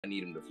I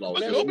need him to floss.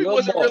 But Kobe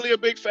wasn't really a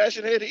big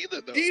fashion head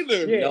either, though.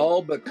 Yeah.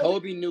 No, but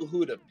Kobe knew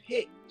who to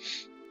pick.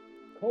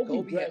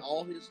 Kobe had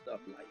all his stuff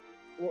like.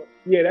 Well,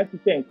 yeah, that's the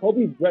thing.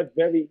 Kobe dressed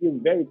he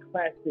was very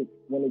classic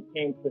when it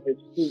came to his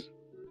suit.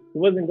 He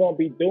wasn't going to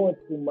be doing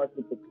too much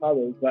with the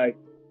colors. Like,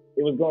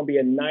 it was going to be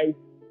a nice,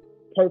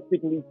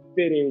 perfectly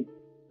fitted,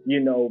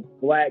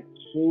 black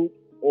suit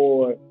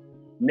or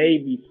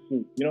navy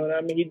suit. You know what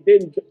I mean? He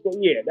didn't. So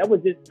yeah, that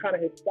was just kind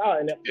of his style.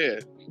 And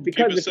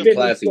because it fit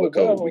classy so with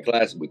Kobe. well, We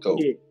classy with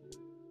Kobe.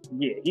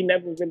 Yeah, he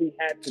never really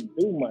had to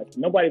do much.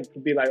 Nobody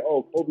could be like,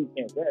 "Oh, Kobe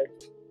can't dress,"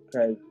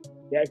 because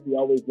he actually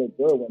always looked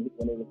good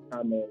when it was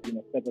time to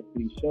step up to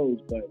these shows.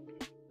 But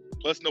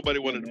plus, nobody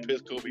wanted to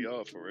piss Kobe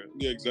off for real.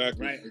 Yeah,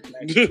 exactly. Right.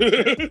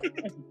 Exactly.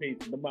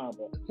 That's the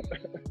Mamba.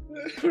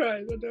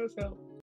 Right, that does help.